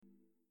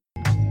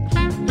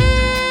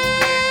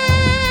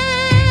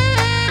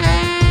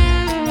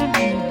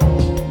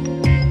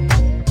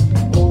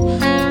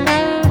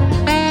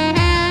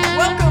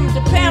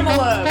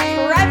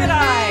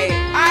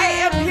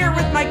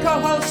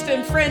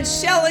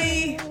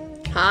Kelly.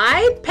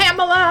 Hi,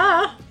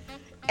 Pamela.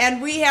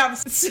 And we have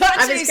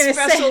such a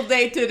special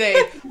day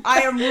today.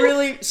 I am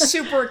really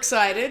super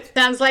excited.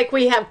 Sounds like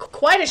we have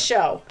quite a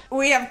show.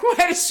 We have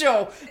quite a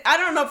show. I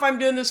don't know if I'm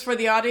doing this for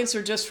the audience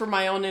or just for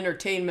my own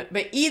entertainment,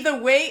 but either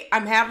way,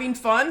 I'm having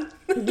fun.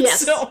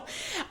 Yes. So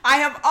I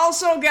have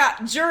also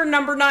got juror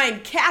number 9,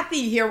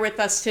 Kathy, here with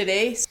us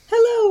today.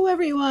 Hello,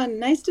 everyone.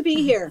 Nice to be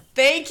here.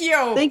 Thank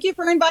you. Thank you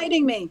for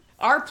inviting me.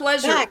 Our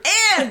pleasure. Back.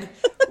 And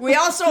we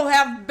also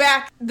have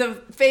back the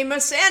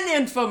famous and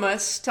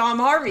infamous Tom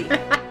Harvey.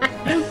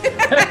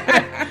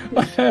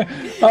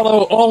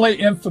 Hello, only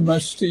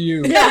infamous to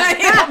you.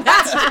 Yeah,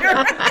 that's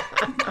true.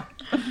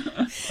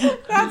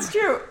 That's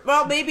true.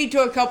 Well, maybe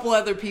to a couple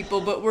other people,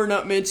 but we're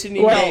not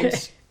mentioning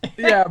names.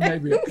 Yeah,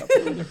 maybe a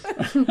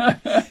couple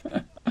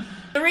other.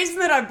 The reason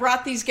that I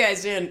brought these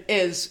guys in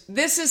is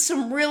this is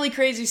some really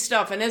crazy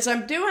stuff. And as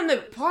I'm doing the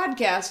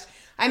podcast,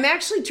 I'm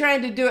actually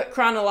trying to do it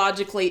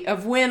chronologically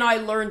of when I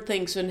learned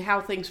things and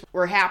how things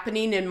were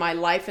happening in my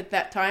life at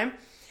that time.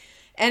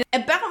 And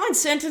about when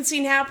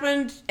sentencing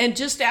happened, and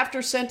just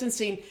after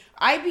sentencing,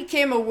 I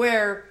became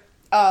aware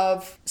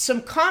of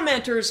some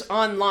commenters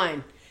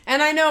online.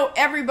 And I know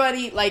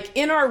everybody, like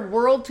in our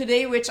world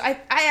today, which I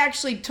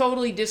actually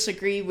totally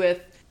disagree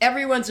with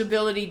everyone's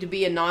ability to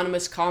be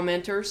anonymous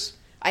commenters.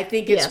 I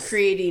think it's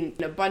creating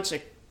a bunch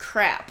of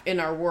crap in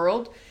our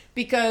world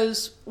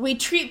because we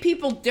treat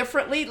people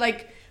differently.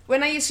 Like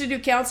when I used to do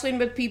counseling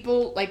with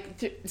people,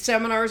 like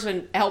seminars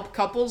and help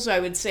couples, I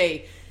would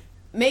say,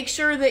 make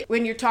sure that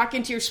when you're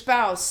talking to your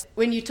spouse,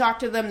 when you talk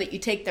to them, that you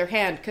take their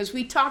hand, because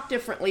we talk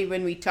differently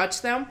when we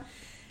touch them.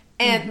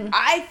 And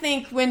I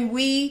think when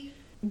we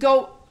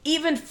go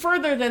even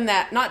further than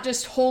that, not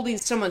just holding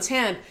someone's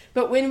hand,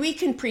 but when we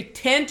can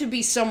pretend to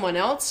be someone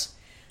else,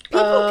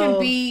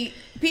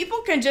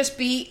 people can just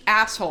be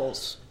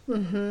assholes.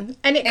 And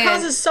it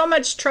causes so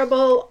much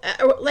trouble,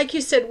 like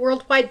you said,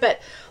 worldwide. But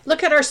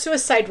look at our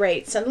suicide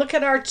rates, and look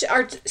at our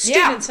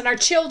students and our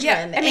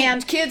children. Yeah. I mean,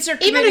 and kids are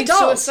even committing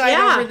adults,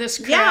 suicide over this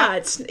crap.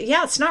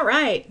 It's not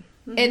right.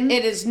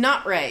 It is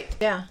not right.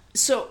 Yeah.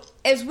 So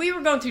as we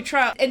were going through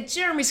trial, in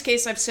Jeremy's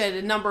case, I've said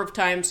a number of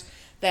times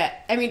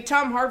that, I mean,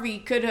 Tom Harvey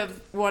could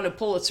have won a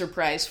Pulitzer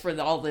Prize for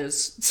all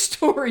those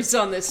stories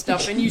on this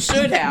stuff, and you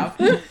should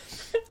have.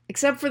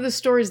 Except for the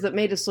stories that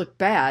made us look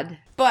bad.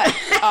 But,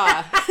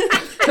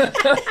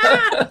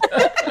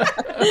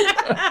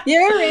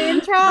 You're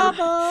in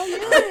trouble.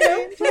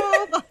 You're in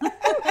trouble.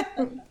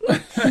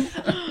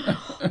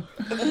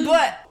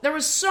 but there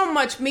was so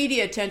much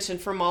media attention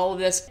from all of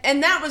this,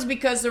 and that was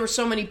because there were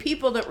so many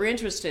people that were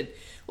interested.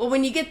 Well,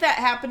 when you get that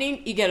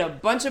happening, you get a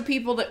bunch of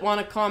people that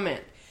want to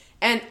comment.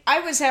 And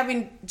I was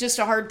having just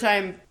a hard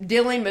time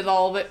dealing with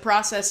all of it,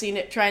 processing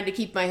it, trying to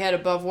keep my head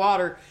above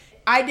water.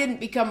 I didn't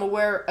become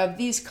aware of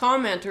these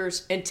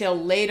commenters until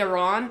later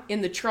on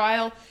in the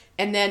trial.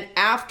 And then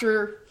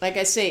after, like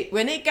I say,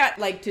 when it got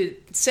like to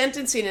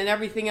sentencing and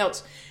everything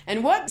else.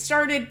 And what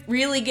started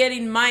really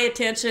getting my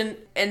attention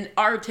and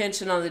our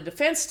attention on the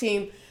defense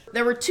team,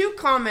 there were 2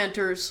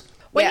 commenters.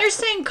 When you're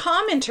saying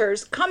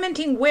commenters,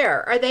 commenting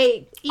where? Are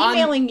they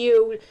emailing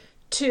you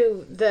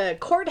to the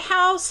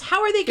courthouse?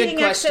 How are they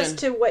getting access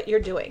to what you're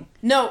doing?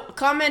 No,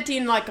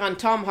 commenting like on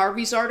Tom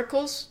Harvey's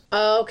articles.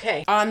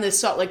 Okay. On the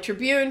Salt Lake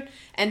Tribune,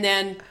 and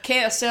then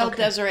KSL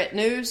Deseret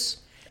News.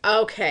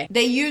 Okay.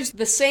 They used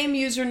the same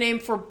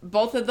username for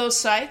both of those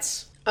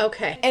sites.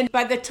 Okay. And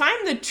by the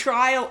time the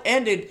trial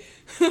ended,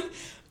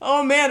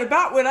 oh man,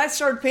 about when I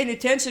started paying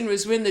attention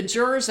was when the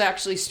jurors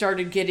actually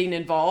started getting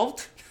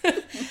involved.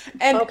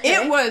 And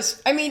it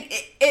was, I mean,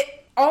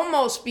 it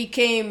almost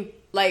became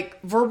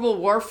like verbal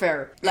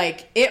warfare.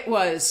 Like it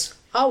was.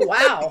 Oh,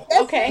 wow.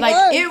 Okay.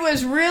 Like it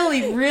was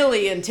really,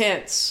 really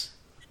intense.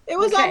 It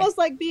was almost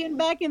like being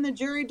back in the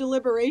jury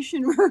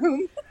deliberation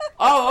room.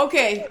 Oh,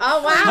 okay.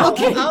 Oh,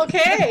 wow.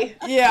 Okay.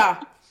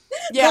 Yeah.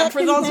 Yeah, That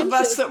for those of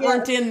us contentious, that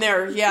weren't in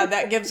there,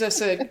 that gives us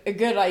a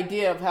good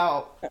idea of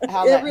how It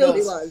that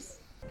really goes. was.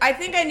 I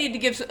think I need to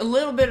give a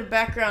little bit of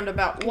background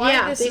about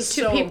why this is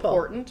so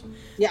important.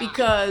 Yeah.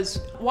 Because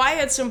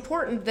why it's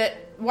important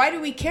why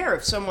do we care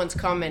if someone's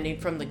commenting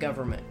from the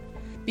government?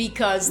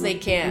 Because they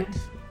can't.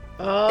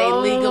 They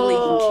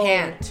legally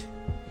can't.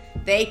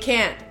 They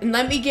can't. And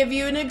let me give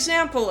you an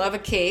example of a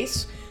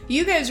case.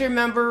 You guys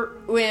remember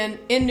when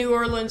in New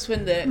Orleans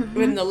when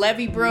the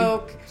levee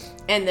broke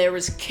and there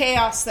was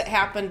chaos that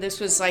happened. This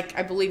was like,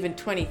 I believe in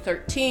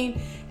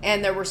 2013,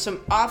 and there were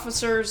some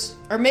officers,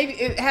 or maybe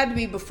it had to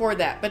be before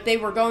that, but they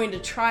were going to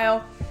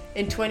trial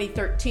in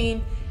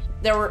 2013.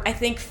 There were, I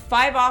think,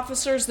 5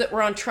 officers that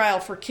were on trial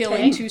for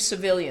killing 2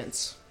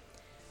 civilians.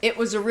 It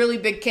was a really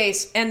big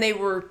case, and they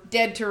were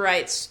dead to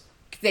rights.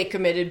 They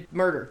committed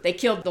murder. They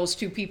killed those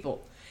 2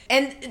 people.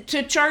 And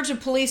to charge a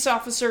police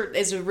officer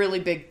is a really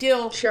big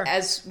deal. Sure.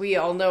 As we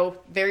all know,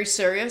 very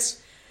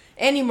serious.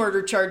 Any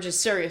murder charge is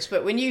serious,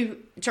 but when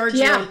you charge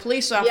your own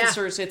police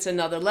officers, it's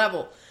another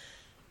level.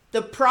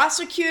 The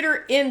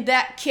prosecutor in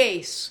that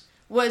case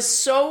was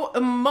so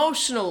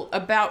emotional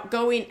about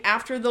going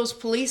after those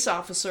police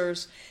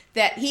officers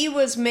that he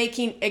was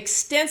making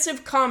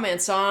extensive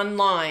comments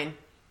online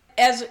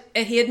as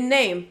a hidden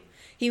name,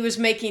 he was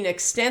making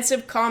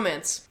extensive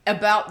comments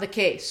about the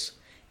case.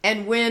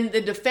 And when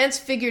the defense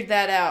figured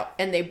that out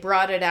and they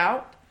brought it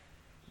out,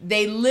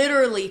 they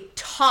literally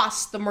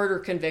tossed the murder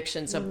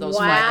convictions of those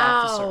 5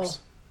 officers.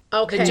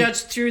 Okay. The judge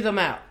threw them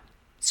out.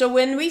 So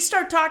when we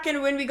start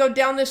talking, when we go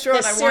down this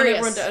road, I want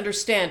everyone to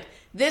understand,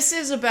 this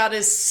is about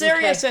as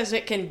serious as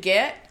it can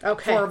get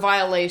for a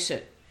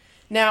violation.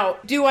 Now,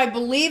 do I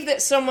believe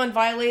that someone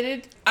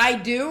violated? I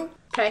do.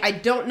 Okay. I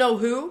don't know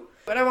who.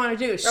 What I want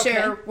to do is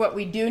share what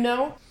we do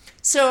know.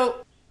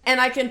 So,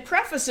 and I can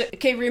preface it.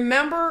 Okay,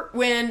 remember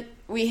when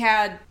we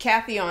had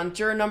Kathy on,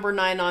 juror number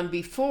 9 on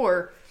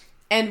before,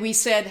 and we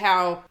said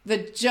how the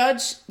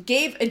judge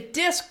gave a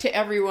disc to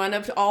everyone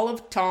of all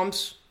of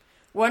Tom's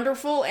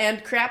wonderful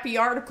and crappy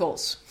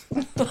articles.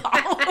 He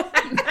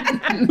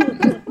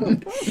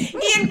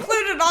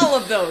included all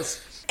of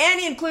those. And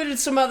he included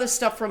some other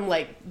stuff from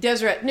like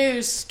Deseret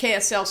News,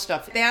 KSL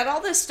stuff. They had all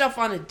this stuff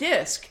on a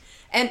disc.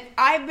 And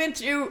I've been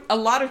through a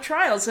lot of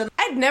trials, and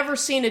I'd never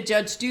seen a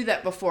judge do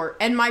that before.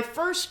 And my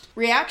first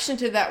reaction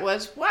to that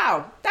was,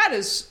 wow, that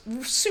is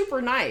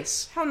super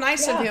nice. How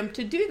nice of him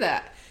to do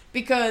that.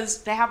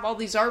 Because they have all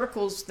these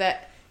articles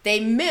that they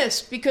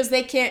missed because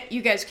they can't,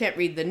 you guys can't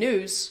read the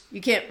news.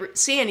 You can't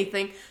see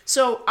anything.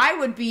 So I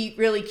would be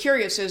really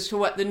curious as to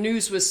what the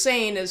news was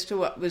saying as to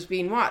what was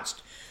being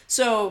watched.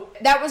 So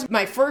that was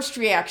my first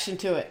reaction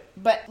to it.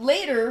 But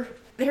later,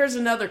 here's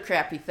another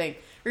crappy thing.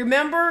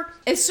 Remember,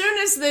 as soon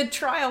as the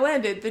trial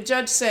ended, the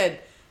judge said,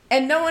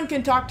 and no one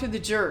can talk to the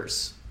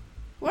jurors.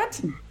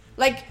 What?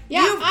 Like,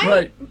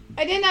 I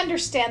didn't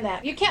understand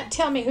that. You can't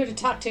tell me who to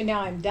talk to now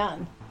I'm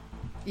done.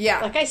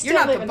 Yeah. Like, I still You're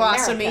not live the in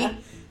boss America. of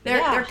me.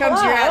 There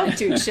comes your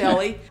attitude,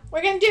 Shelley.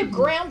 We're going to do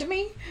ground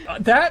me?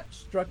 That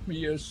struck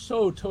me as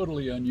so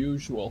totally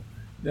unusual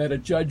that a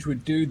judge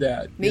would do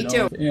that. Me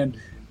too. And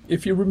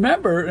if you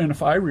remember, and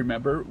if I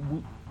remember,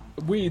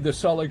 we, the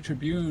Salt Lake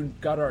Tribune,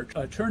 got our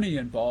attorney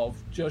involved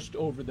just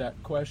over that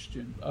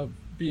question of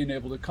being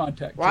able to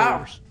contact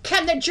jurors.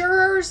 Can the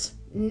jurors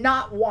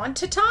not want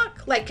to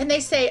talk? Like, can they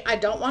say, I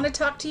don't want to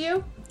talk to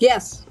you?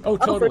 Yes. Oh,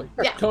 totally.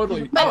 For sure.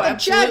 Totally. But the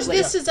judge,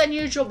 this is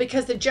unusual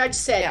because the judge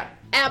said,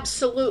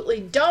 absolutely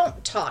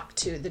don't talk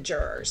to the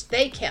jurors.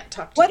 They can't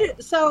talk to you.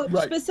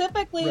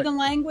 Specifically, the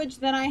language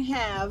that I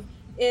have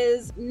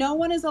is no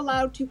one is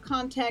allowed to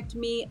contact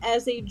me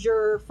as a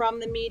juror from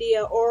the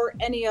media or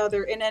in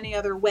any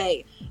other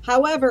way.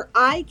 However,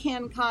 I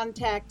can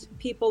contact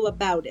people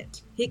about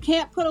it. He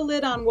can't put a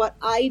lid on what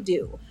I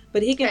do,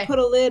 but he can put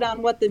a lid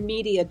on what the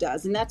media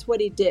does, and that's what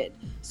he did.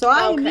 So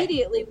I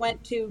immediately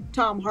went to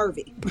Tom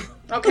Harvey.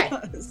 Okay.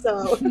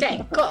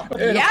 Okay, cool.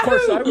 And of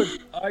course,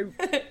 I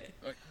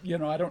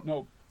don't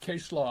know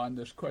case law on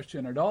this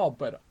question at all,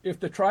 but if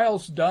the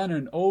trial's done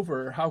and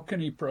over, how can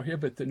he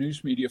prohibit the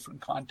news media from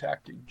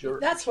contacting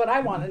jurors? That's what I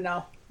want to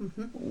know.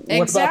 Mm-hmm.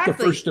 What about the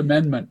First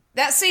Amendment?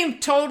 That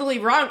seemed totally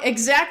wrong.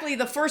 Exactly.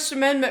 The First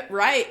Amendment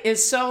right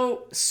is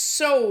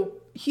so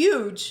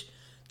huge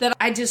that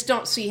I just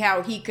don't see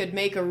how he could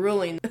make a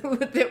ruling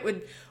that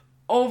would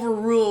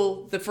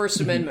overrule the First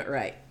Amendment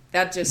right.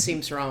 That just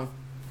seems wrong.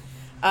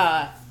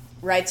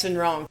 Rights and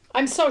wrong.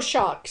 I'm so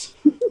shocked.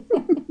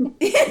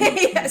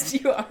 Yes,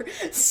 you are.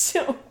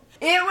 So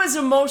it was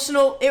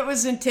emotional. It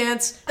was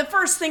intense. The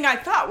first thing I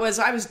thought was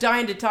I was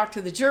dying to talk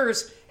to the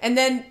jurors. And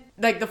then,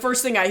 like, the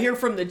first thing I hear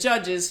from the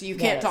judge is you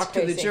can't talk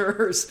to the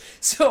jurors.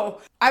 So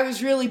I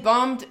was really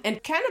bummed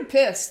and kind of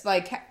pissed.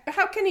 Like,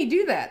 how can he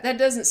do that? That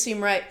doesn't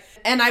seem right.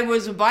 And I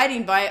was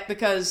abiding by it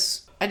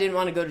because I didn't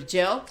want to go to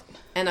jail.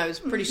 And I was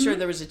pretty sure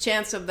there was a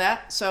chance of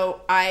that.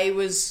 So I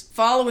was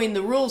following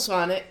the rules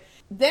on it.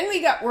 Then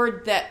we got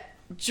word that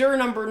juror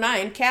number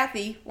 9,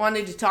 Kathy,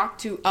 wanted to talk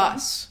to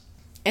us.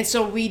 And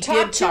so we did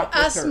talk with her. Talk to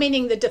us,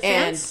 meaning the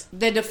defense? And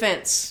the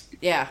defense,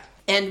 yeah.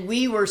 And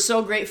we were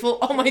so grateful.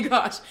 Oh my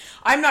gosh.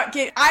 I'm not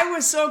kidding. I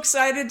was so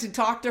excited to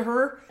talk to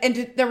her.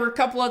 And there were a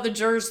couple other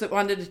jurors that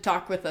wanted to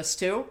talk with us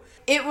too.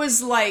 It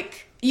was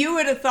like, you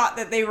would have thought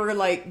that they were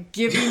like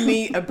giving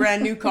me a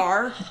brand new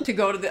car to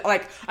go to the,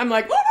 like, I'm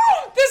like,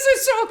 oh, this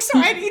is so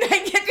exciting.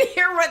 I get to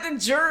hear what the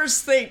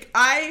jurors think.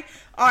 I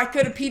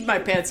could have peed my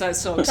pants. I was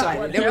so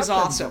excited. It was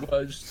awesome.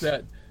 Was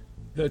that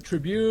the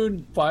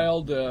Tribune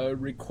filed a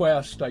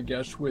request, I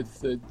guess, with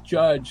the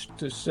judge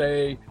to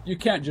say you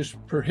can't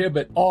just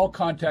prohibit all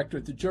contact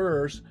with the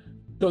jurors.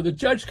 So the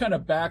judge kind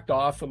of backed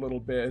off a little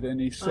bit,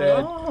 and he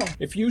said,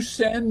 if you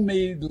send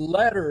me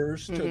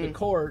letters to the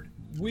court,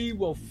 we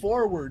will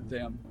forward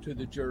them to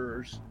the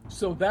jurors.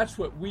 So that's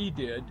what we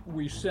did.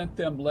 We sent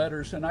them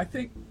letters, and I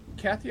think,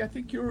 Kathy,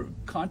 you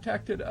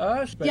contacted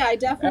us. Yeah, I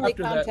definitely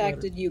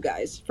contacted you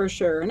guys, for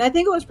sure. And I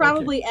think it was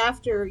probably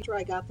after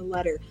I got the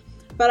letter.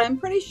 But I'm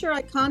pretty sure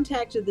I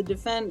contacted the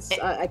defense.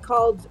 I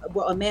called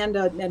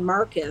Amanda and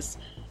Marcus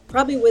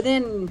probably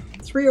within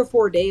 3 or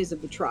 4 days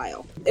of the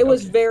trial. It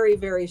was very,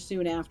 very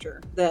soon after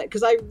that,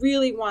 because I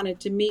really wanted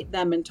to meet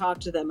them and talk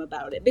to them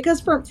about it. Because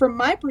from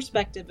my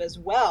perspective as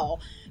well,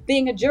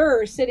 being a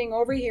juror sitting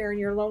over here in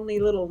your lonely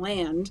little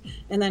land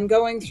and then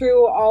going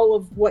through all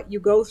of what you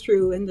go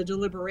through in the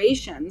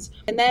deliberations,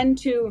 and then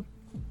to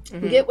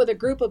get with a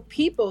group of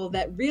people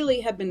that really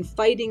have been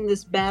fighting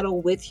this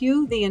battle with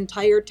you the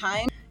entire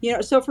time.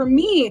 So for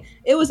me,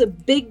 it was a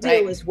big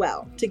deal as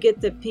well to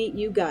get to meet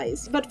you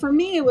guys. But for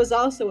me, it was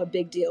also a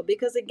big deal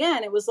because,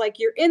 again, it was like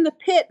you're in the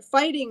pit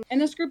fighting,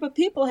 and this group of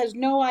people has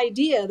no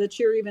idea that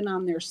you're even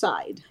on their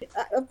side.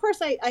 Of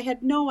course, I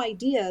had no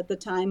idea at the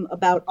time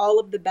about all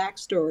of the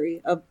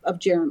backstory of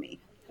Jeremy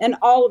and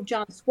all of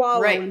John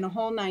Swallow and the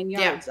whole 9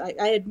 yards. Yeah.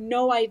 I had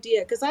no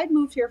idea because I'd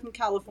moved here from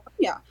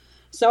California.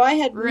 So I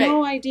had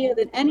no idea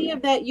that any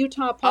of that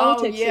Utah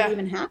politics had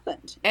even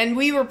happened. And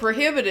we were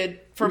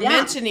prohibited from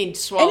mentioning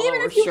Swallow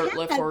or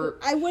Shurtleff or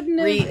I wouldn't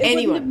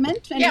have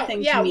meant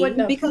anything to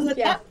me because at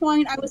that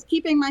point I was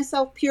keeping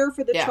myself pure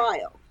for the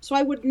trial. So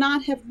I would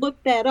not have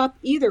looked that up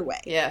either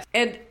way. Yeah.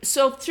 And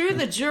so through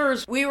the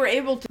jurors, we were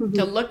able to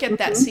look at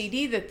that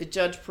CD that the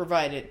judge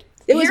provided.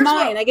 It was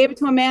mine. I gave it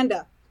to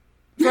Amanda.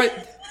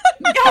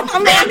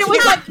 Amanda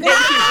was like, thank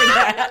you for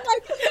that.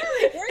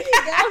 There you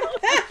go.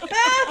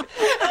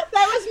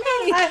 That was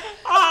me.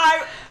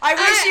 I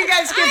wish you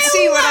guys could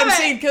see what I'm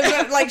seeing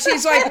because like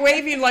she's like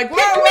waving like,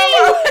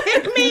 whoa,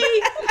 pick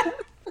me.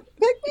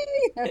 Pick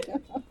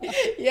me.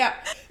 Yeah.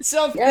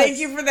 So thank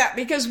you for that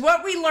because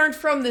what we learned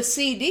from the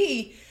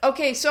CD,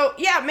 okay, so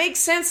it makes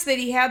sense that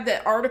he had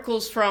the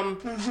articles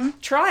from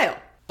trial,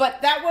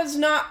 but that was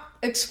not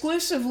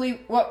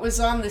exclusively what was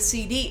on the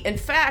CD. In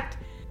fact,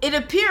 it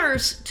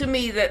appears to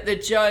me that the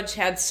judge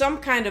had some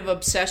kind of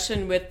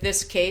obsession with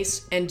this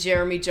case and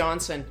Jeremy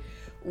Johnson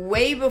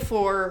way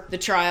before the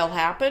trial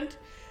happened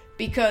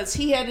because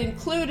he had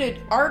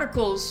included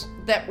articles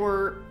that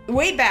were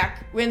way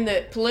back when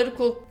the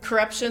political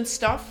corruption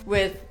stuff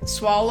with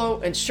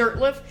Swallow and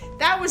Shurtleff,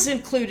 that was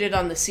included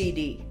on the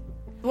CD.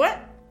 What?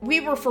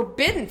 We were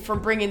forbidden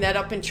from bringing that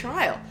up in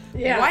trial.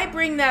 Yeah. Why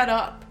bring that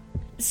up?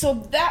 So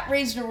that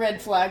raised a red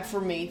flag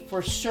for me,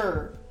 for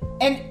sure.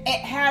 And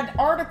it had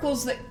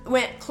articles that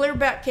went clear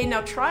back. Okay,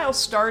 now trial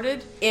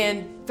started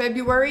in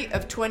February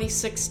of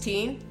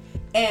 2016,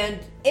 and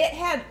it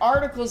had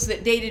articles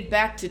that dated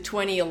back to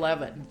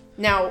 2011.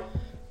 Now,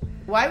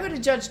 why would a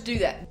judge do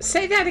that?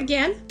 Say that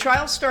again.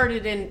 Trial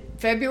started in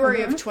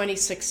February of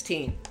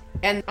 2016.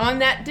 And on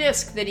that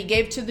disc that he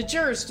gave to the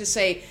jurors to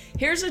say,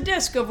 here's a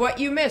disc of what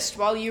you missed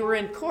while you were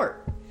in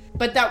court.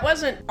 But that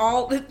wasn't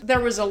all.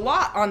 There was a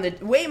lot on the,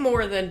 way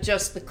more than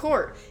just the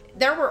court.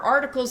 There were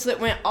articles that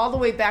went all the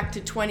way back to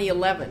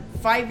 2011,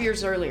 5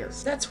 years earlier.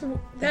 That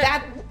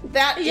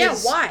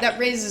is why? That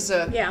raises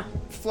a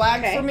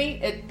flag for me.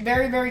 It's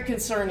very, very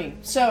concerning.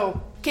 So,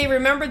 okay,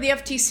 remember the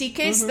FTC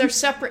case? They're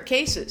separate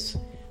cases.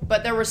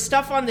 But there was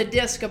stuff on the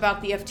disc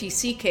about the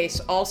FTC case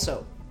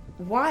also.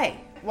 Why?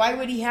 Why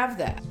would he have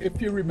that?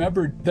 If you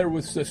remember, there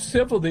was the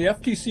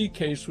FTC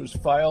case was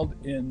filed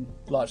in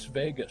Las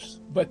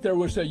Vegas. But there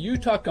was a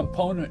Utah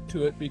component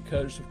to it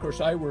because, of course,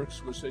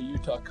 iWorks was a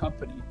Utah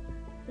company.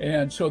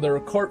 And so there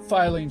are court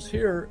filings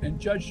here, and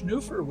Judge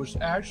Neufer was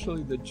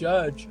actually the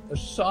judge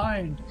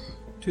assigned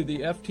to the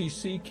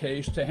FTC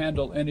case to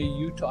handle any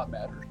Utah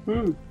matters.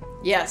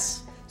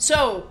 Yes.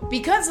 So,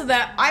 because of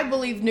that, I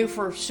believe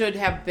Neufer should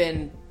have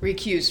been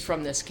recused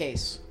from this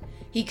case.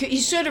 He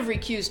should have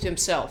recused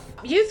himself.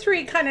 You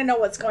three kind of know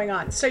what's going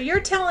on. So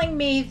you're telling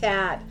me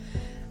that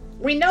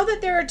we know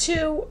that there are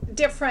two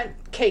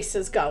different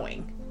cases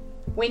going.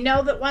 We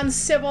know that one's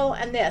civil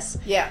and this.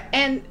 Yeah.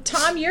 And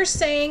Tom, you're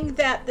saying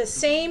that the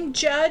same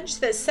judge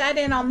that sat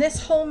in on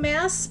this whole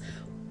mess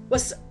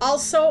was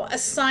also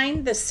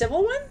assigned the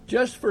civil one?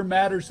 Just for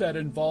matters that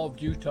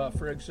involved Utah.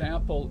 For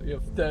example,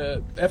 if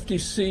the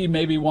FTC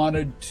maybe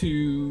wanted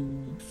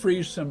to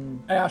freeze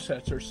some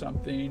assets or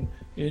something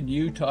in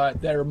Utah,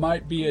 there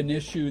might be an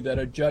issue that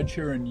a judge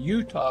here in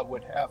Utah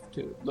would have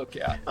to look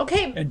at.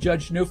 Okay. And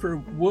Judge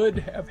Neufer would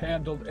have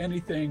handled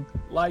anything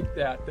like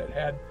that that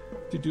had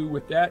to do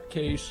with that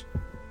case,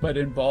 but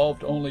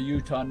involved only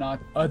Utah, not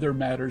other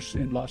matters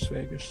in Las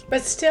Vegas.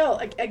 But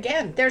still,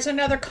 again, there's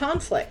another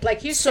conflict.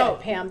 Like you said,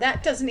 Pam,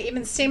 that doesn't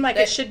even seem like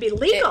it should be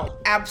legal.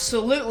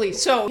 Absolutely.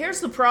 So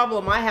here's the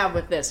problem I have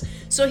with this.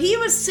 So he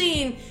was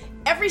seeing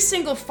every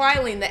single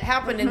filing that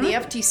happened in the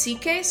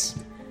FTC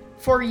case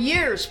for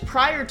years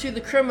prior to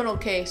the criminal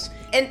case.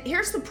 And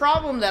here's the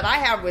problem that I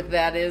have with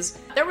that is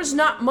there was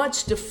not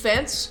much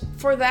defense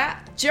for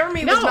that.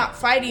 Jeremy was not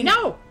fighting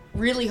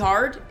really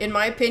hard, in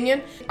my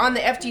opinion. On the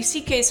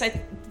FTC case,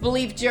 I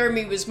believe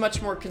Jeremy was much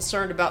more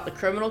concerned about the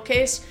criminal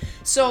case.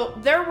 So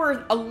there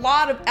were a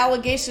lot of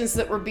allegations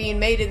that were being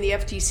made in the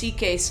FTC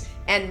case,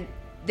 and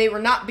they were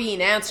not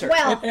being answered.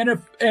 Well, and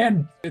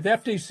if the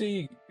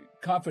FTC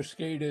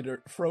confiscated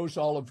or froze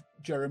all of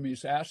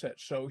Jeremy's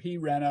assets, so he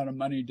ran out of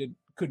money,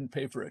 couldn't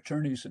pay for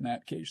attorneys in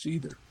that case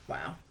either.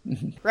 Wow.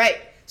 Right.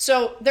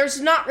 So there's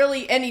not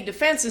really any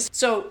defenses.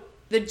 So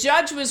the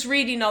judge was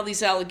reading all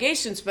these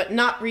allegations, but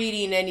not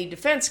reading any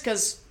defense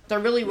because there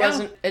really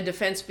wasn't a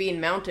defense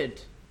being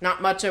mounted.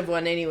 Not much of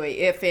one anyway,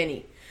 if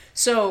any.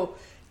 So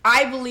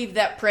I believe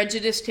that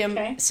prejudiced him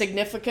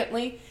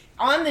significantly.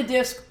 On the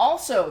disc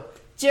also,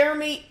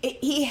 Jeremy,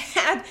 he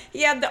had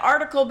the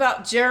article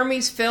about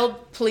Jeremy's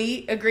failed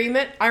plea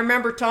agreement. I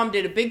remember Tom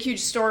did a big, huge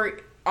story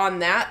on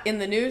that in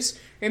the news.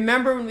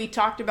 Remember when we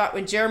talked about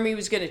when Jeremy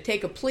was going to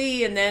take a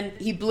plea and then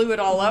he blew it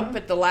all up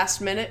at the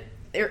last minute?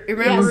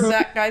 Remember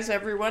that, guys,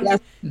 everyone? Yes.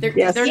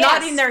 They're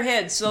nodding their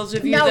heads, those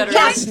of you that are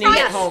listening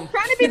at home.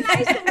 Trying to be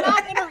nice and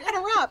not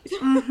interrupt.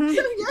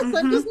 Yes,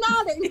 I'm just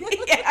nodding.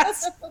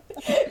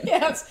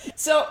 Yes.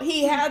 So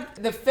he had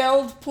the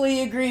failed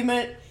plea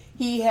agreement.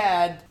 He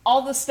had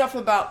all the stuff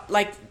about,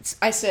 like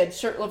I said,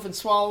 Shirt, Live, and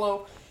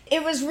Swallow.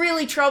 It was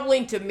really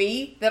troubling to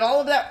me that all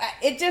of that,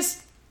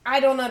 I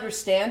don't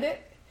understand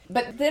it.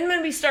 But then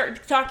when we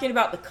start talking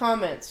about the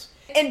comments,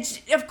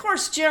 and of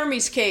course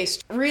Jeremy's case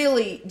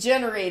really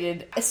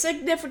generated a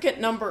significant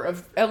number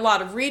of, a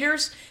lot of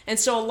readers, and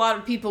so a lot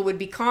of people would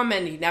be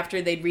commenting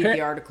after they'd read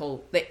the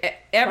article.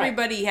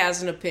 Everybody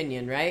has an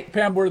opinion, right?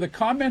 Pam, were the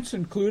comments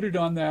included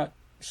on that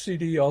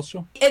CD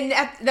also? And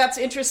that's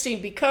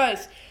interesting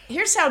because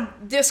here's how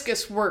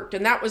Discus worked,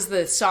 and that was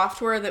the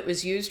software that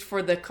was used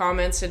for the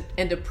comments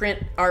and to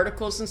print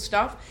articles and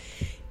stuff.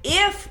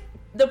 If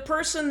the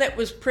person that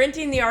was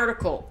printing the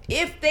article,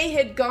 if they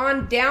had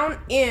gone down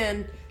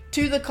in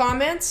to the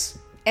comments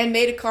and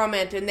made a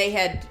comment and they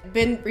had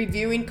been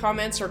reviewing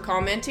comments or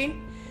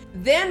commenting,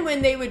 then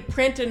when they would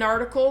print an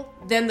article,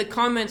 then the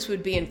comments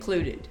would be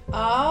included.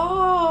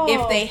 Oh.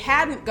 If they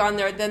hadn't gone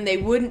there, then they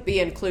wouldn't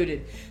be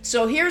included.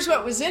 So here's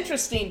what was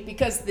interesting,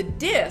 because the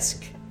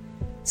disc,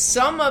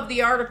 some of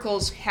the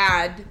articles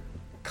had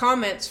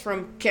comments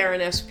from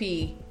Karen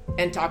SP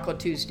and Taco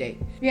Tuesday.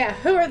 Yeah,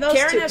 who are those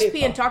Karen two SP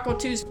people? and Taco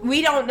Tuesday,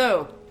 we don't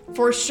know.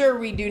 For sure,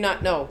 we do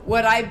not know.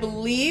 What I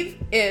believe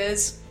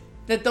is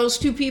that those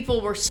two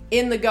people were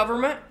in the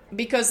government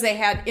because they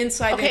had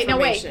inside information. No,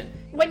 wait.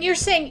 When you're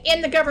saying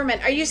in the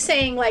government, are you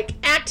saying like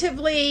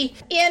actively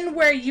in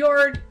where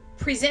you're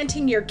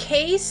presenting your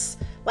case,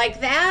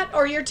 like that?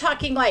 Or you're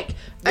talking like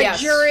a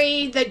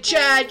jury, the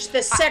judge,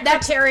 the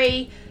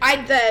secretary,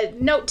 the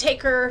note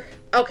taker?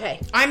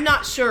 Okay. I'm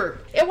not sure.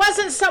 It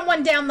wasn't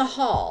someone down the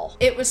hall.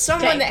 It was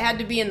someone that had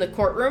to be in the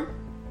courtroom.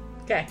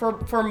 Okay.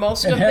 For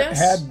most and of this.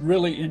 Had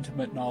really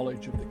intimate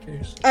knowledge of the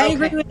case. I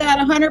agree with that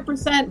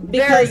 100%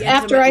 because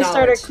after I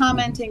started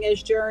commenting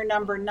as juror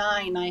number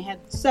 9, I had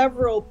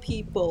several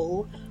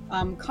people,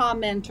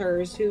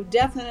 commenters, who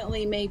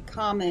definitely made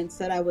comments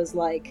that I was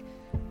like,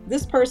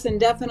 this person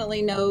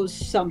definitely knows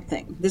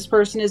something. This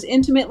person is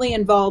intimately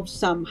involved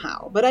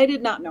somehow, but I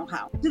did not know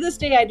how. To this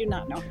day, I do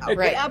not know how.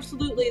 Right. But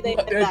absolutely, they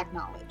had back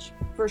knowledge,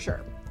 for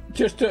sure.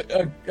 Just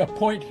a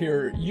point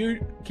here.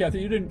 You, Kathy,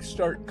 you didn't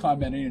start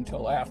commenting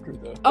until after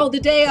the... the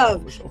day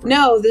of.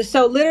 No,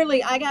 so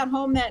literally I got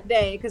home that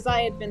day because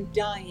I had been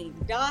dying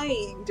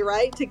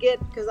to get,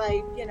 because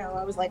I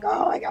was like,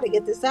 I got to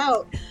get this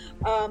out.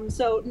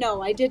 So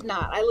no, I did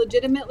not. I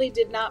legitimately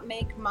did not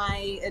make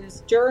it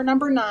is juror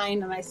number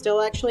 9, and I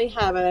still actually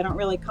have it. I don't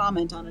really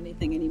comment on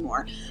anything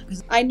anymore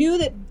because I knew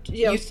that,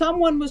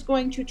 someone was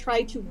going to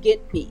try to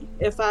get me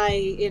if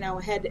I,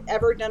 had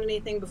ever done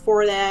anything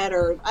before that,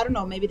 or I don't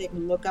know, maybe they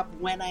can look up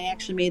when I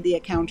actually made the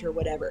account or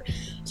whatever.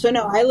 So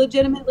no, I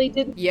legitimately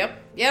didn't. Yep.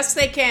 Yes,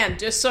 they can,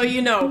 just so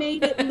you know. I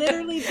made it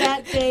literally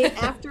that day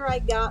after I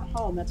got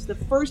home. That's the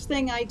first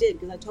thing I did,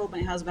 because I told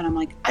my husband, I'm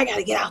like, I got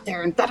to get out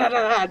there and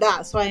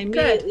da-da-da-da-da. So I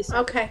immediately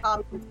started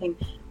commenting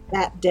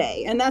that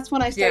day. And that's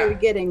when I started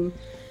getting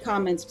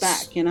comments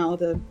back,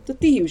 the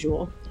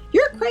usual.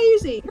 You're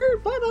crazy. You're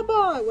blah, blah,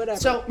 blah, whatever.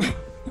 So,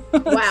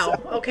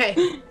 wow.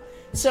 Okay.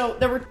 So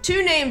there were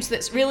two names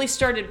that really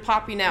started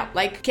popping out,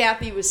 like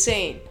Kathy was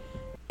saying.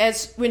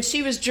 As when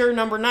she was juror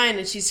number 9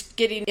 and she's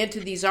getting into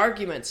these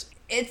arguments,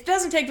 it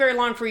doesn't take very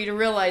long for you to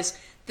realize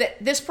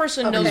that this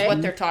person knows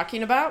what they're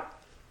talking about.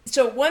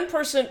 So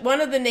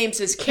one of the names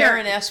is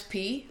Karen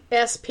SP.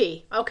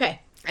 SP, okay.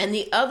 And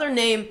the other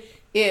name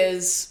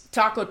is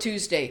Taco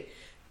Tuesday.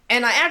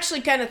 And I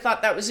actually kind of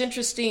thought that was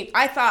interesting.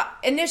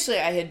 Initially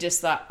I had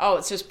just thought,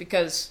 it's just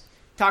because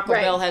Taco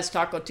Bell has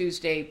Taco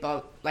Tuesday,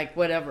 but like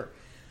whatever.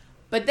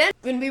 But then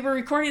when we were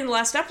recording the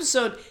last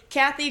episode,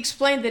 Kathy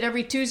explained that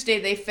every Tuesday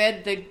they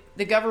fed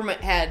the government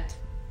had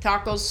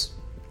tacos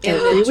in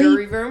the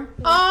jury room.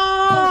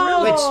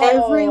 Oh,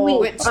 every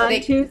week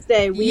on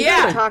Tuesday we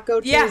had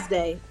Taco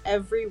Tuesday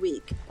every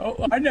week. Oh,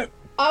 I know.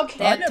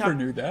 Okay, I never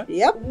knew that.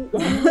 Yep. Wow,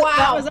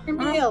 that was our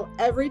meal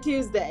every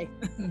Tuesday.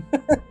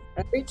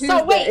 Every Tuesday.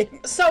 So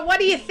wait, so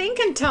what are you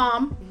thinking,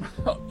 Tom?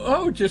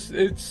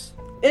 It's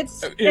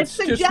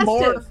suggestive. Just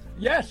more.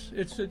 Yes,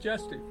 it's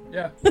suggestive.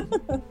 Yeah.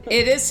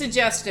 It is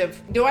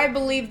suggestive. Do I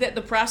believe that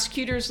the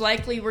prosecutors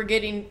likely were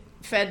getting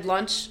fed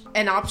lunch,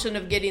 an option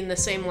of getting the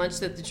same lunch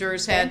that the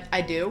jurors had?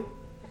 I do.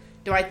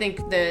 Do I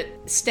think the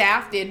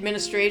staff, the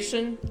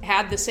administration,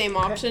 had the same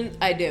option?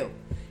 I do.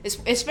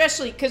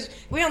 Especially because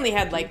we only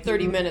had like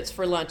 30 minutes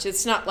for lunch.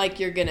 It's not like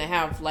you're going to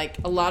have like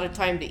a lot of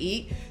time to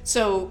eat.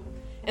 So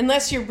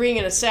unless you're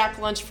bringing a sack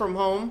lunch from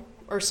home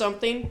or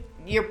something,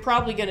 you're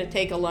probably going to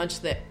take a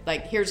lunch that,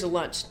 like, here's a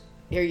lunch.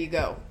 Here you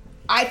go.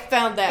 I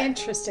found that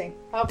interesting.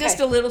 Okay. Just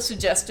a little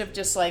suggestive,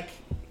 just like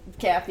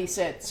Kathy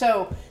said.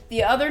 So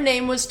the other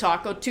name was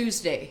Taco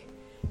Tuesday.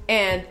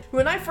 And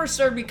when I first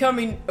started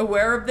becoming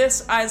aware of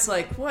this, I was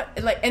like, what?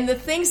 And the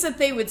things that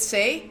they would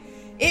say,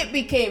 it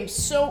became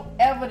so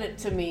evident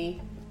to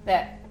me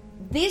that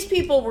these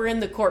people were in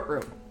the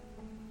courtroom.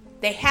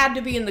 They had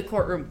to be in the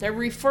courtroom. They're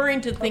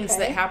referring to things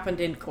that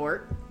happened in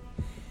court.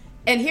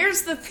 And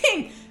here's the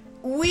thing.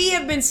 We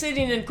have been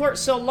sitting in court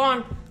so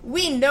long,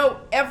 we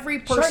know every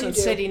person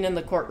sitting in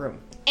the courtroom.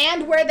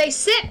 And where they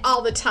sit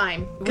all the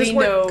time. Because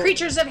we're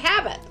creatures of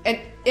habit. And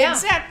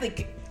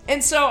exactly.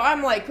 And so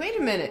I'm like, wait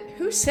a minute,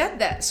 who said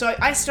that? So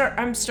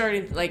I'm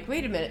starting like,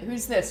 wait a minute,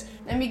 who's this?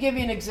 Let me give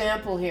you an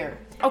example here.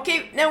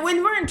 Okay, now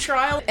when we're in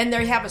trial and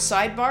they have a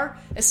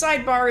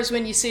sidebar is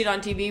when you see it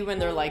on TV when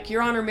they're like,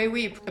 Your Honor, may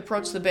we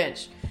approach the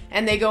bench?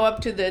 And they go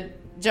up to the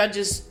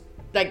judges,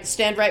 like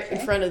stand right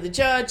in front of the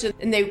judge,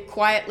 and they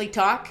quietly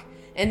talk.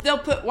 And they'll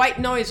put white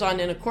noise on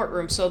in a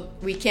courtroom so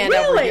we can't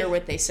ever hear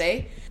what they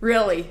say.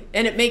 Really.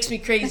 And it makes me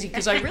crazy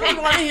because I really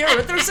want to hear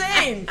what they're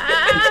saying.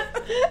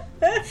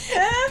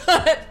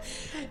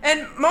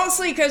 And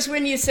mostly because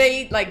when you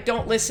say, like,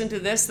 don't listen to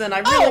this, then I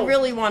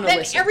really want to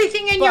listen. Then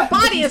everything in your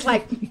body is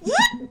like,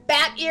 what?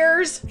 Bat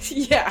ears?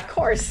 Yeah. Of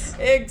course.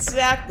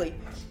 Exactly.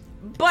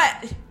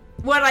 But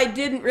what I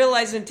didn't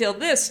realize until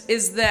this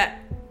is that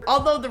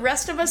although the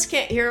rest of us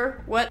can't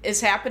hear what is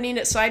happening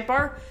at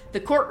sidebar, the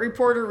court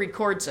reporter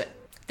records it.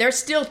 They're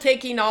still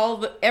taking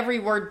every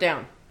word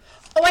down.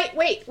 Oh,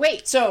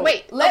 wait. So,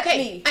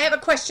 I have a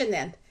question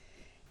then.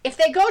 If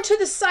they go to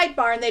the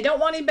sidebar and they don't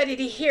want anybody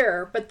to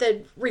hear, but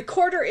the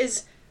recorder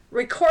is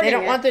recording They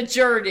don't want the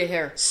juror to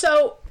hear.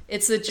 So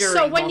it's the jury.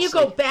 So when you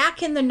go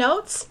back in the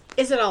notes,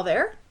 is it all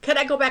there? Could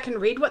I go back and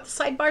read what the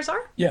sidebars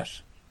are?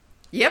 Yes.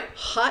 Yep.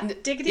 Hot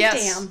diggity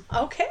damn.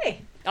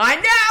 Okay. I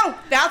know!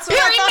 That's what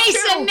Perry I thought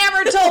Mason too.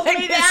 never told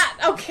me that.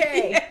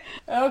 Okay.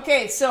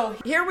 Okay, so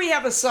here we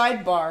have a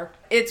sidebar.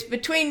 It's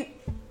between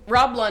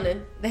Rob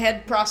London, the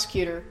head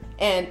prosecutor,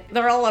 and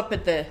they're all up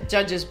at the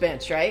judge's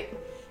bench, right?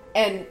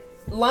 And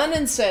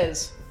London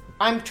says,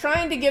 I'm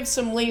trying to give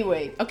some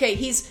leeway. Okay,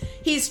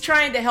 he's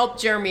trying to help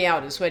Jeremy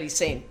out is what he's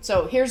saying.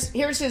 So here's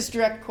his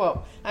direct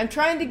quote. I'm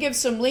trying to give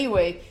some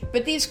leeway,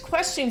 but these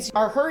questions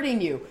are hurting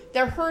you.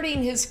 They're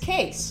hurting his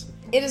case.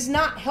 It is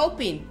not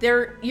helping.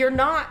 You're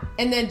not.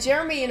 And then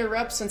Jeremy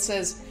interrupts and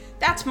says,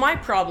 that's my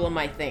problem,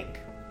 I think.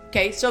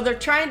 Okay, so they're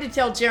trying to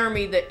tell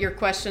Jeremy that your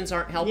questions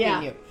aren't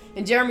helping you.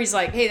 And Jeremy's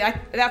like, hey,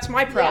 that's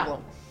my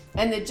problem.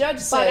 Yeah. And the judge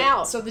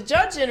said, so the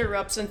judge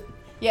interrupts and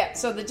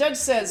so the judge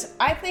says,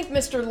 I think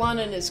Mr.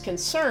 London is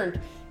concerned.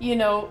 You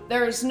know,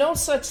 there is no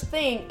such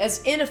thing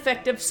as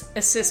ineffective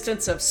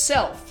assistance of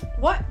self.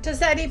 What does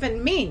that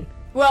even mean?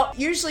 Well,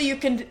 usually you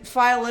can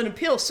file an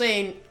appeal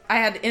saying, I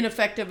had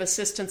ineffective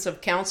assistance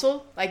of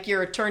counsel, like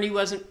your attorney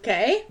wasn't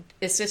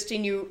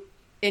assisting you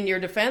in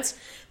your defense.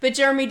 But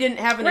Jeremy didn't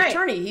have an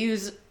attorney. He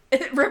was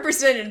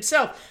represented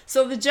himself.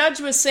 So the judge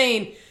was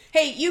saying,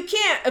 hey, you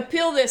can't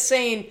appeal this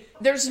saying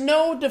there's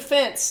no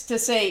defense to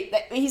say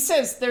that. He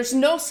says there's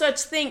no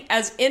such thing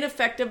as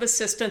ineffective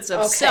assistance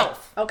of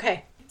self.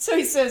 Okay. So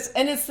he says,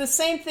 and it's the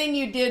same thing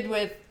you did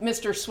with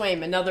Mr.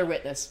 Swaim, another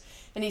witness.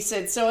 And he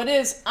said, so it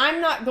is, I'm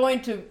not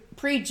going to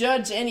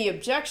prejudge any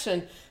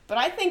objection, but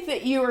I think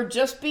that you are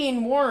just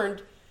being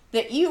warned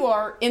that you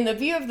are, in the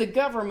view of the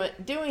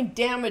government, doing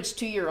damage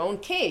to your own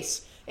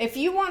case. If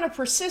you want to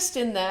persist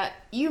in that,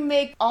 you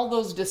make all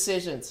those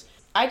decisions.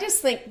 I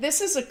just think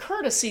this is a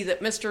courtesy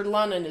that Mr.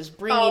 London is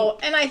bringing. Oh,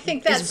 and I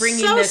think that's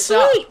so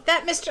sweet. Up.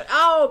 That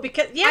Mr.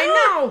 because I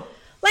know.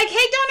 Like,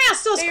 hey, don't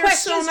ask those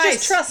questions. So nice.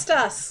 Just trust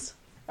us.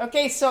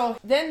 Okay, so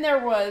then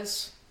there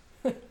was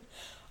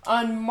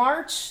on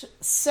March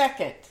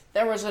 2nd,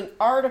 there was an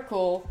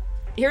article.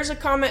 Here's a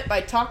comment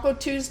by Taco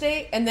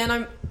Tuesday, and then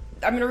I'm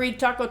going to read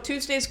Taco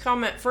Tuesday's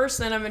comment first,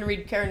 then I'm going to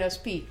read Karen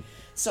SP.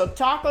 So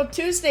Taco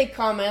Tuesday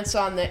comments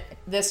on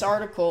this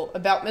article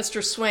about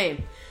Mr.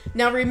 Swaim.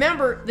 Now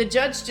remember, the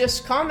judge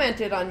just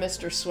commented on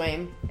Mr.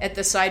 Swaim at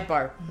the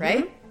sidebar,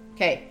 right? Mm-hmm.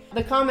 Okay,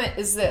 the comment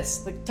is this.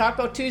 The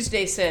Taco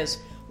Tuesday says,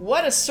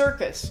 what a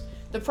circus.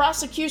 The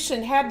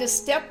prosecution had to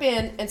step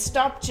in and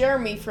stop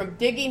Jeremy from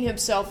digging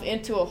himself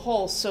into a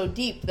hole so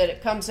deep that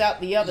it comes out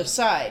the other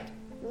side.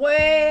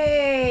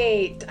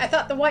 Wait, I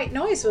thought the white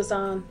noise was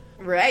on.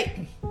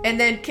 Right. And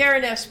then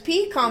Karen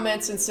SP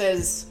comments and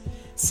says,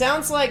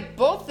 sounds like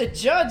both the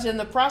judge and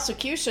the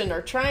prosecution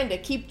are trying to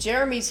keep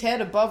Jeremy's head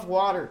above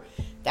water.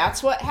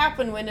 That's what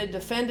happened when a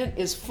defendant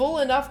is full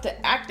enough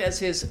to act as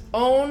his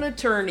own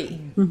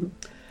attorney.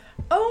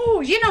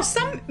 Oh,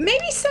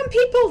 maybe some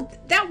people,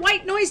 that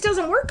white noise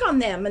doesn't work on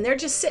them and they're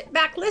just sitting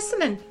back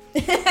listening.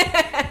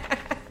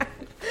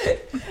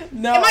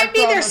 No, it might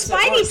be their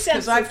spidey sense.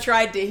 Because I've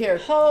tried to hear.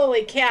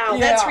 Holy cow,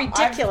 that's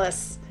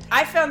ridiculous.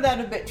 I found that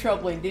a bit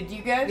troubling. Did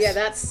you guys? Yeah,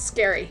 that's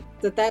scary.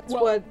 That's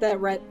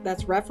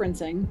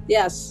referencing.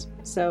 Yes,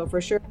 so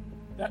for sure.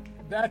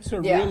 That's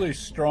a really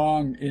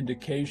strong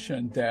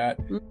indication that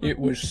it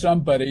was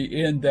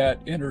somebody in that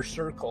inner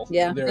circle.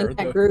 Yeah, there, in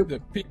that group. The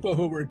people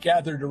who were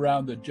gathered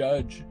around the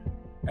judge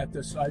at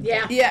the side.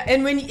 Yeah,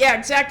 and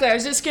exactly. I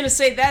was just going to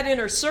say that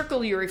inner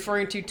circle you're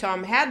referring to,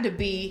 Tom, had to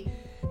be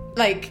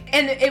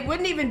And it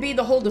wouldn't even be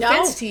the whole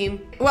defense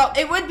team. Well,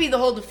 it would be the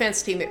whole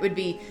defense team. It would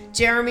be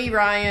Jeremy,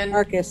 Ryan,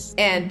 Marcus,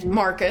 and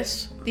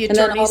Marcus, the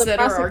attorneys that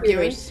are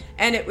arguing.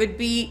 And it would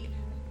be...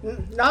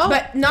 No.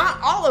 But not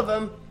all of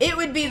them. It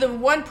would be the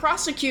one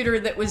prosecutor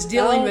that was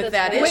dealing with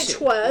that issue.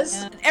 Which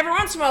was? Yeah. Every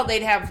once in a while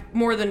they'd have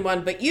more than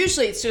one, but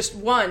usually it's just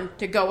one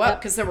to go up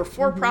because there were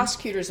 4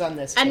 prosecutors on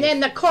this case. And then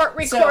the court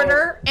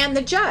recorder and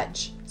the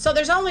judge. So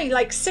there's only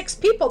like 6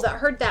 people that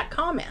heard that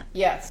comment.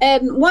 Yes.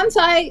 And once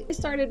I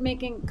started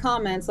making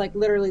comments, like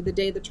literally the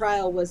day the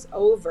trial was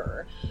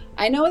over,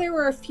 I know there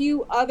were a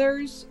few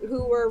others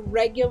who were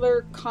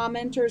regular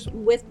commenters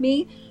with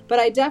me, but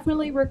I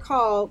definitely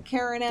recall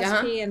Karen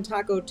SP and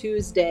Taco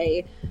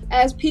Tuesday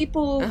as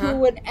people who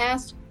would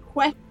ask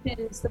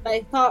questions that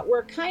I thought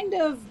were kind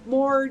of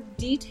more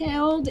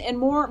detailed and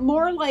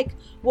more like,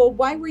 well,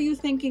 why were you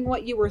thinking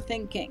what you were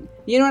thinking?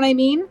 You know what I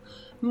mean?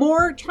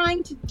 More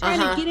trying to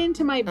get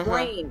into my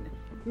brain,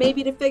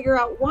 maybe to figure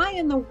out why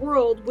in the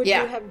world would you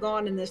have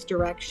gone in this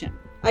direction.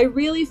 I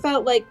really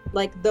felt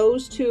like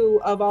those two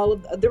of all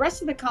of the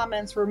rest of the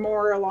comments were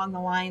more along the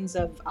lines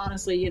of,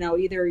 honestly, you know,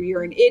 either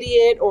you're an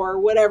idiot or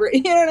whatever.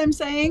 You know what I'm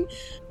saying?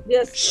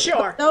 Just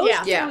sure. Those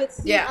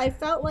two, I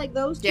felt like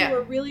those two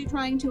were really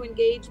trying to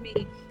engage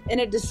me in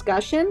a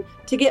discussion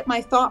to get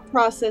my thought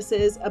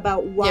processes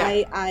about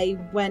why I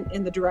went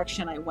in the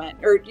direction I went,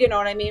 or you know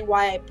what I mean,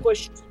 why I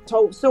pushed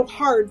so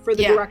hard for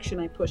the direction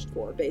I pushed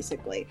for,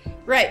 basically.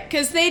 Right,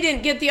 because they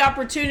didn't get the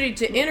opportunity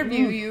to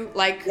interview you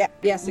like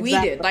we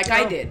did, like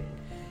I did.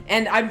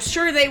 And I'm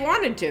sure they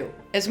wanted to,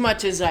 as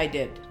much as I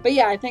did. But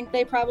yeah, I think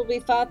they probably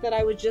thought that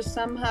I was just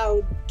somehow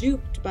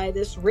duped by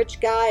this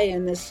rich guy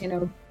and this, you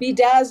know,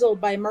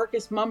 bedazzled by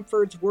Marcus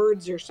Mumford's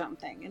words or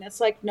something. And it's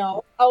like,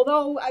 no.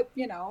 Although, I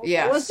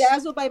was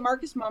dazzled by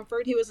Marcus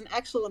Mumford. He was an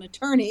excellent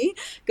attorney.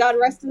 God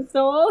rest his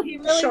soul. He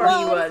really was.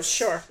 He was.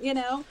 Sure. You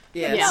know?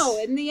 Yes. But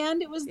no, in the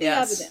end, it was the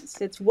evidence.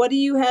 It's what do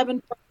you have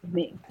in front of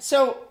me?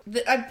 So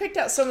I picked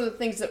out some of the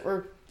things that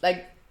were,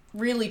 like,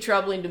 really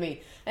troubling to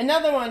me.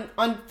 Another one,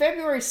 on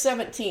February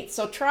 17th,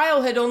 so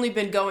trial had only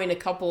been going a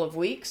couple of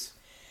weeks,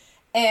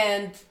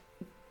 and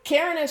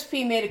Karen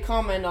SP made a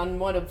comment on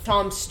one of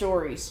Tom's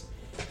stories.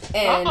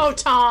 And,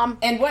 Tom.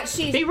 And what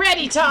she... Be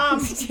ready,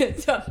 Tom.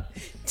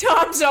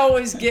 Tom's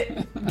always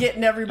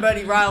getting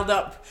everybody riled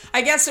up.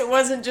 I guess it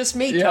wasn't just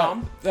me,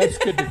 Tom. That's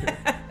good to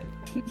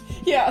hear.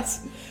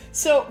 Yes.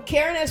 So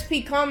Karen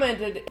SP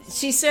commented,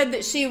 she said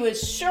that she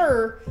was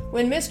sure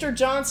when Mr.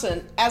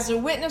 Johnson, as a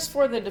witness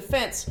for the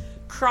defense,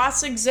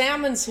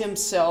 cross-examines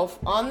himself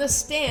on the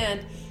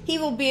stand, he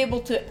will be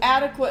able to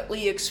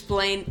adequately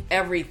explain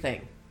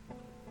everything.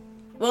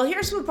 Well,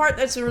 here's the part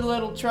that's a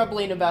little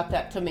troubling about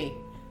that to me.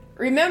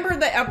 Remember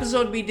the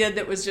episode we did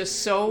that was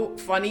just so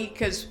funny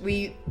because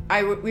we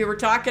were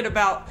talking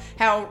about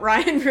how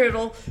Ryan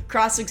Riddle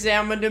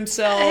cross-examined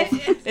himself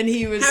and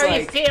he was how like, are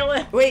you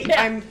feeling? Wait,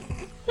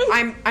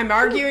 I'm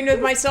arguing with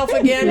myself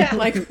again?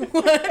 Like,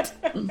 what?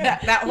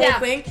 That whole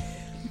thing?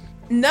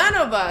 None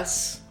of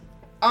us,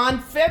 on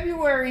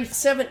February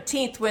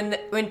 17th,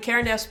 when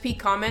Karen SP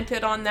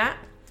commented on that,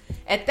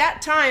 at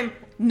that time,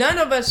 none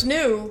of us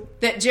knew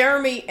that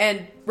Jeremy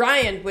and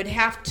Ryan would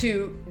have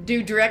to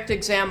do direct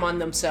exam on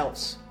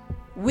themselves.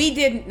 We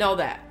didn't know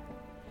that.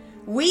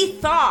 We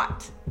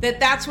thought that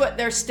that's what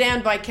their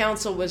standby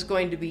counsel was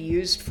going to be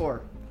used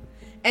for.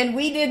 And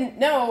we didn't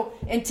know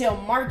until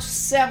March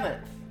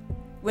 7th,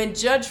 when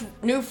Judge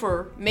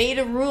Neufer made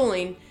a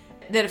ruling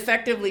that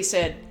effectively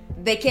said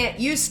they can't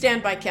use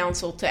standby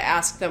counsel to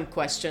ask them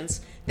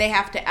questions. They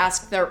have to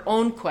ask their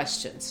own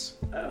questions.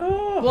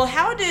 Oh. Well,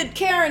 how did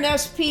Karen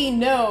SP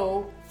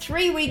know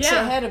 3 weeks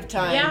ahead of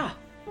time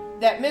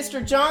that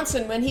Mr.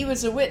 Johnson, when he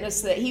was a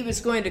witness, that he was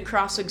going to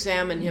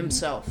cross-examine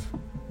himself?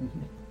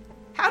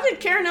 How did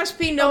Karen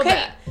SP know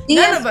that?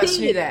 None of us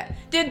knew that.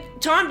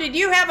 Tom, did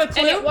you have a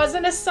clue? And it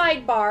wasn't a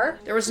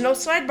sidebar. There was no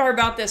sidebar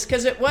about this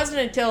because it wasn't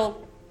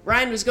until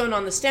Ryan was going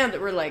on the stand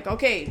that we're like,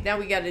 okay, now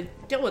we got to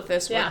deal with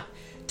this one.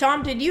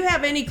 Tom, did you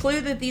have any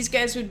clue that these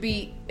guys would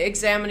be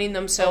examining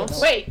themselves?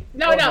 Wait,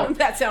 no.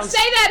 That sounds... Say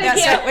that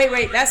again.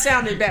 Wait, that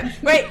sounded bad.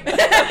 Wait. No.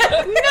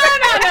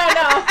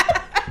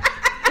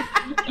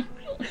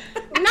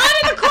 Not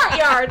in the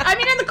courtyard. I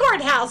mean, in the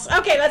courthouse.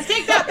 Okay, let's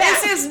take that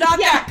back. This is not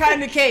that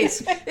kind of case.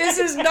 This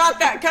is not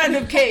that kind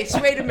of case.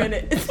 Wait a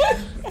minute.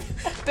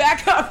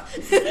 Back up.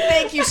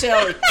 Thank you,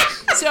 Shelly.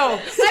 So,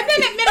 I've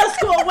been at middle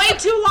school way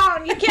too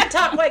long. You can't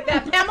talk like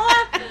that,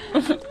 Pamela.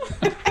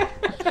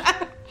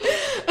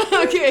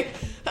 Okay.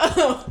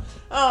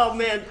 Oh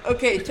man.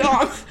 Okay,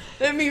 Tom.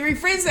 Let me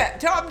rephrase that.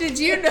 Tom, did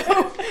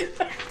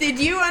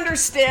you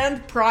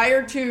understand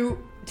prior to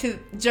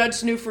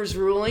Judge Neufer's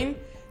ruling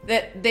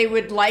that they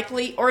would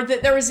likely, or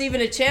that there was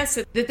even a chance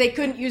that they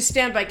couldn't use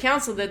standby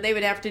counsel, that they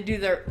would have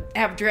to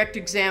have direct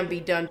exam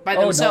be done by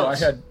themselves?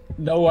 No, I had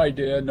no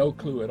idea, no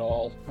clue at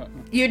all.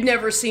 You'd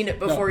never seen it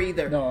before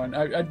either. No, and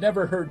I'd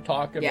never heard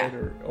talk of it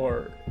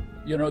or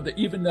you know,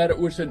 even that it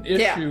was an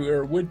issue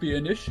or would be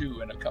an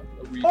issue in a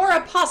couple of weeks. Or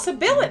a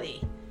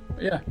possibility.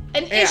 Yeah.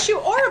 An issue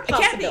or a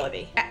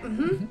possibility.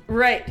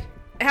 Right.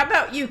 how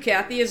about you,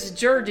 Kathy? As a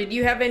juror, did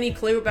you have any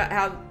clue about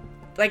how,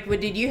 like,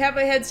 did you have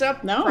a heads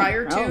up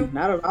prior to? No,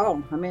 not at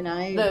all. I mean,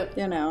 I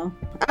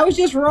was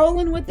just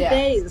rolling with the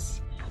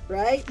days,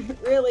 right?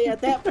 Really,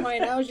 at that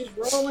point, I was just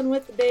rolling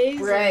with the days,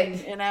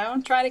 right?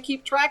 And, trying to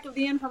keep track of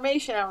the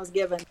information I was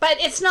given. But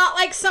it's not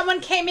like someone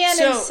came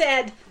in and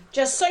said,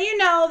 just so you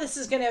know, this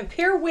is going to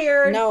appear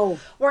weird. No.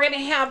 We're going to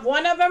have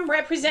one of them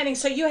representing,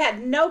 so you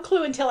had no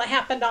clue until it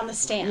happened on the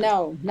stand.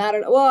 No, not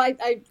at all. Well,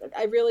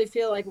 I really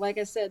feel like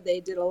I said, they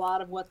did a lot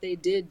of what they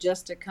did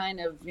just to kind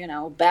of,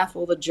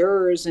 baffle the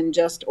jurors and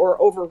or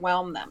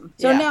overwhelm them.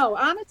 So no,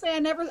 honestly,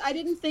 I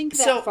didn't think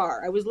that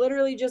far. I was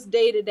literally just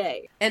day to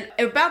day. And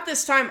about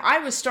this time, I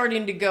was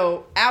starting to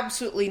go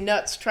absolutely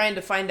nuts trying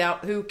to find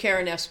out who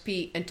Karen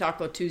SP and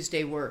Taco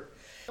Tuesday were.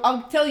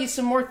 I'll tell you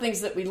some more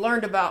things that we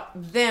learned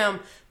about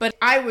them, but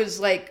I was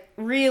like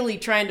really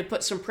trying to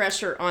put some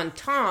pressure on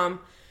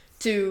Tom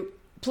to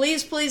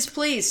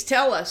please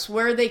tell us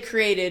where they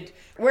created,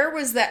 where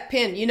was that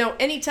pin?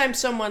 Anytime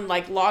someone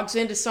like logs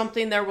into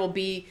something, there will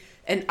be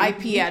an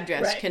IP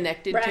address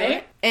connected to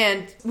it.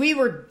 And we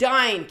were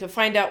dying to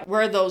find out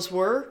where those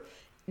were.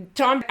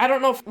 Tom, I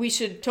don't know if we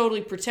should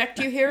totally protect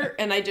you here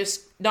and I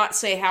just not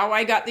say how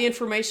I got the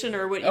information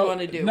or what you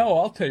want to do. No,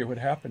 I'll tell you what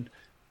happened.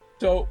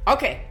 So,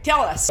 okay,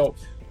 tell us. So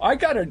I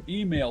got an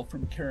email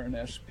from Karen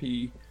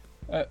SP,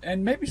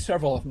 and maybe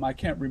several of them, I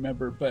can't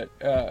remember, but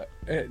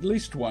at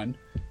least one.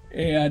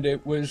 And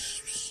it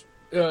was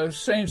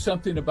saying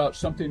something about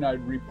something I'd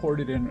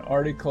reported in an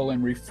article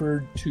and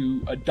referred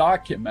to a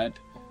document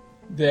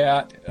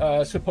that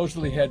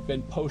supposedly had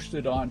been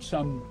posted on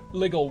some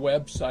legal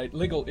website,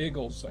 Legal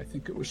Eagles, I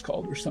think it was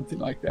called, or something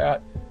like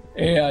that,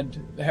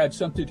 and had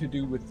something to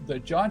do with the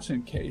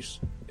Johnson case.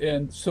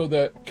 And so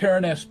the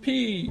Karen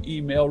SP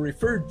email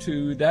referred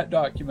to that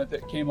document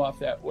that came off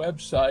that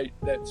website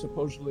that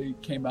supposedly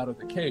came out of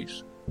the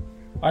case.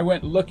 I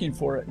went looking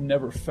for it and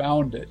never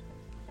found it.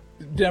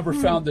 Never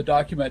found the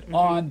document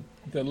on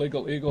the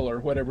Legal Eagle or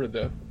whatever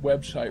the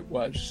website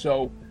was.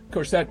 So, of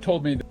course, that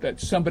told me that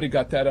somebody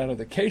got that out of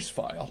the case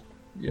file,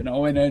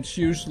 and it's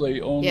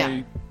usually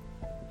only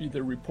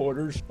either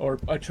reporters or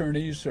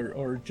attorneys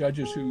or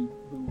judges who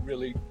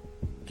really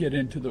get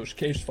into those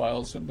case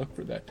files and look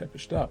for that type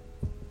of stuff.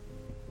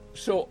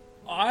 So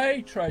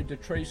I tried to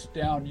trace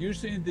down,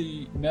 using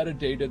the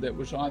metadata that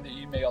was on the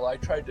email, I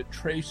tried to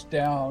trace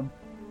down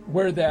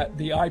where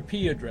the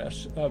IP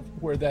address of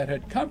where that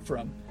had come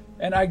from.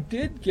 And I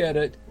did get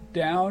it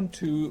down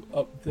to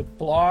the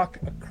block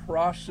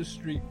across the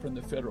street from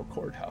the federal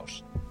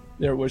courthouse.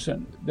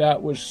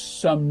 That was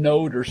some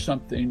note or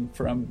something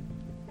from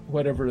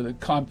whatever the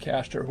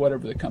Comcast or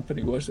whatever the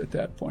company was at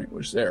that point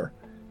was there.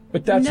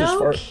 But that's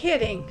no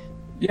kidding.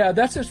 Yeah,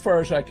 that's as far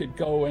as I could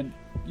go. And,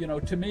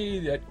 to me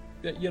that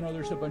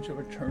there's a bunch of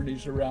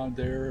attorneys around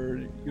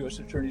there, U.S.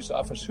 Attorney's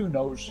Office, who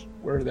knows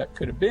where that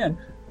could have been,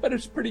 but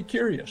it's pretty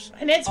curious.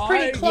 And it's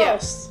pretty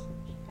close.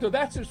 So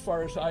that's as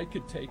far as I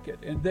could take it.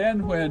 And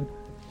then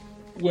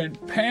when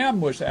Pam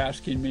was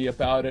asking me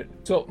about it,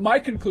 so my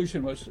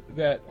conclusion was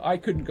that I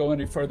couldn't go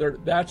any further.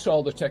 That's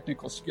all the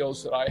technical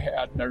skills that I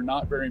had, and they're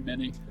not very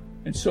many.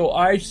 And so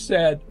I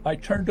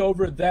turned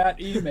over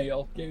that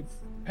email, gave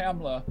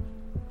Pamela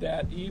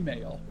that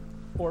email,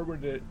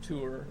 forwarded it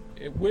to her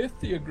with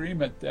the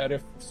agreement that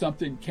if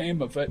something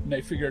came of it and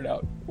they figured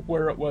out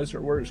where it was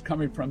or where it's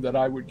coming from, that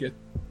I would get,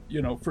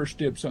 first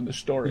dibs on the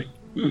story.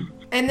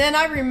 And then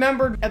I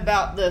remembered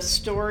about the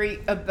story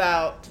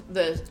about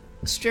the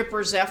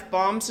strippers'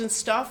 F-bombs and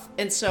stuff,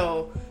 and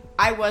so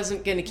I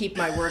wasn't going to keep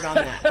my word on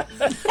that.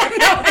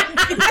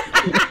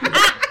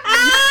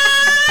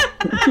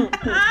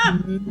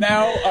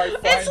 Now I find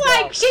it's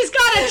like out. She's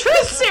got a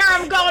truth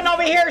serum going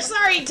over here.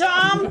 Sorry,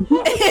 Tom.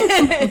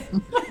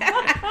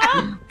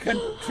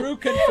 True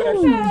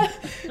confession.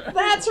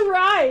 That's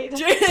right.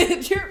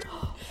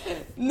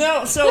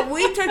 No, so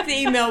we took the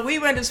email. We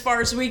went as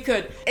far as we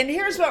could. And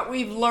here's what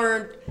we've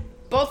learned.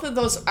 Both of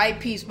those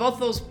IPs, both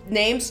those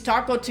names,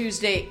 Taco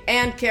Tuesday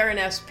and Karen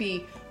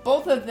SP,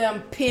 both of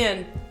them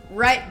pin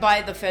right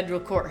by the federal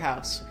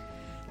courthouse.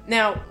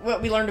 Now,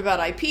 what we learned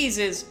about IPs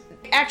is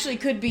actually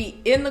could be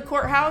in the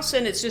courthouse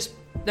and it's just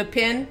the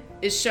pin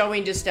is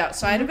showing just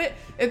outside of it.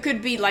 It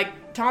could be,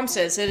 like Tom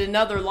says, at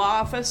another law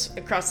office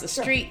across the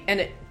street and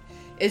it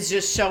is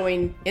just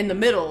showing in the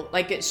middle,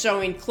 like it's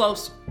showing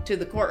close to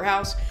the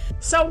courthouse.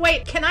 So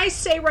wait, can I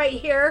say right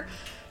here,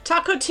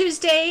 Taco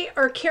Tuesday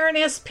or Karen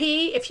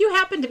SP, if you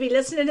happen to be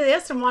listening to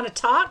this and want to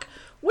talk,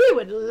 we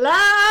would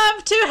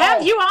love to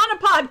have you on a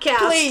podcast.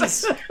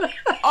 Please.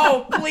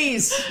 Oh,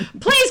 please.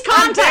 Please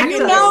contact us.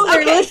 You know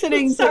they're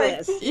listening to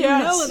this. Yes. You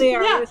know they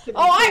are listening.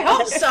 Oh, I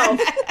hope so.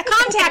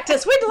 Contact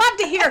us. We'd love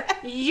to hear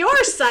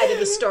your side of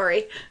the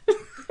story.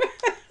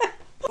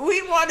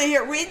 We want to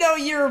hear. We know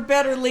you're a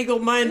better legal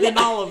mind than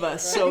all of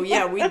us. So,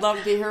 yeah, we'd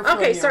love to hear from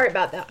you. Okay, sorry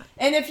about that.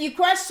 And if you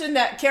question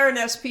that, Karen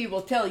SP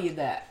will tell you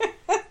that.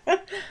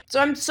 So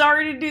I'm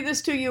sorry to do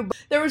this to you, but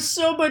there was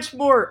so much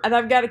more, and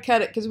I've got to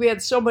cut it because we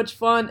had so much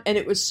fun, and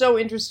it was so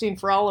interesting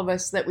for all of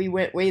us that we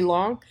went way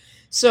long.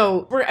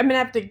 So I'm going to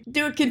have to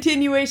do a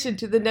continuation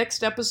to the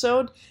next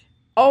episode,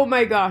 Oh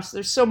my gosh,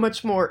 there's so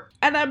much more.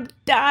 And I'm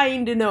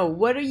dying to know,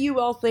 what are you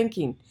all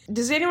thinking?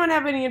 Does anyone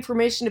have any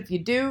information? If you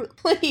do,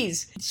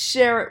 please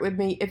share it with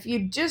me. If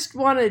you just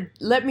want to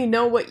let me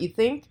know what you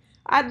think,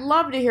 I'd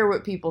love to hear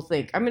what people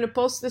think. I'm going to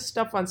post this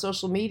stuff on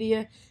social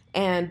media,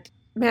 and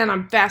man,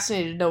 I'm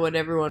fascinated to know what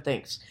everyone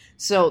thinks.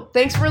 So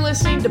thanks for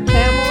listening to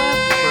Pamela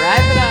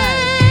Private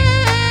Eye.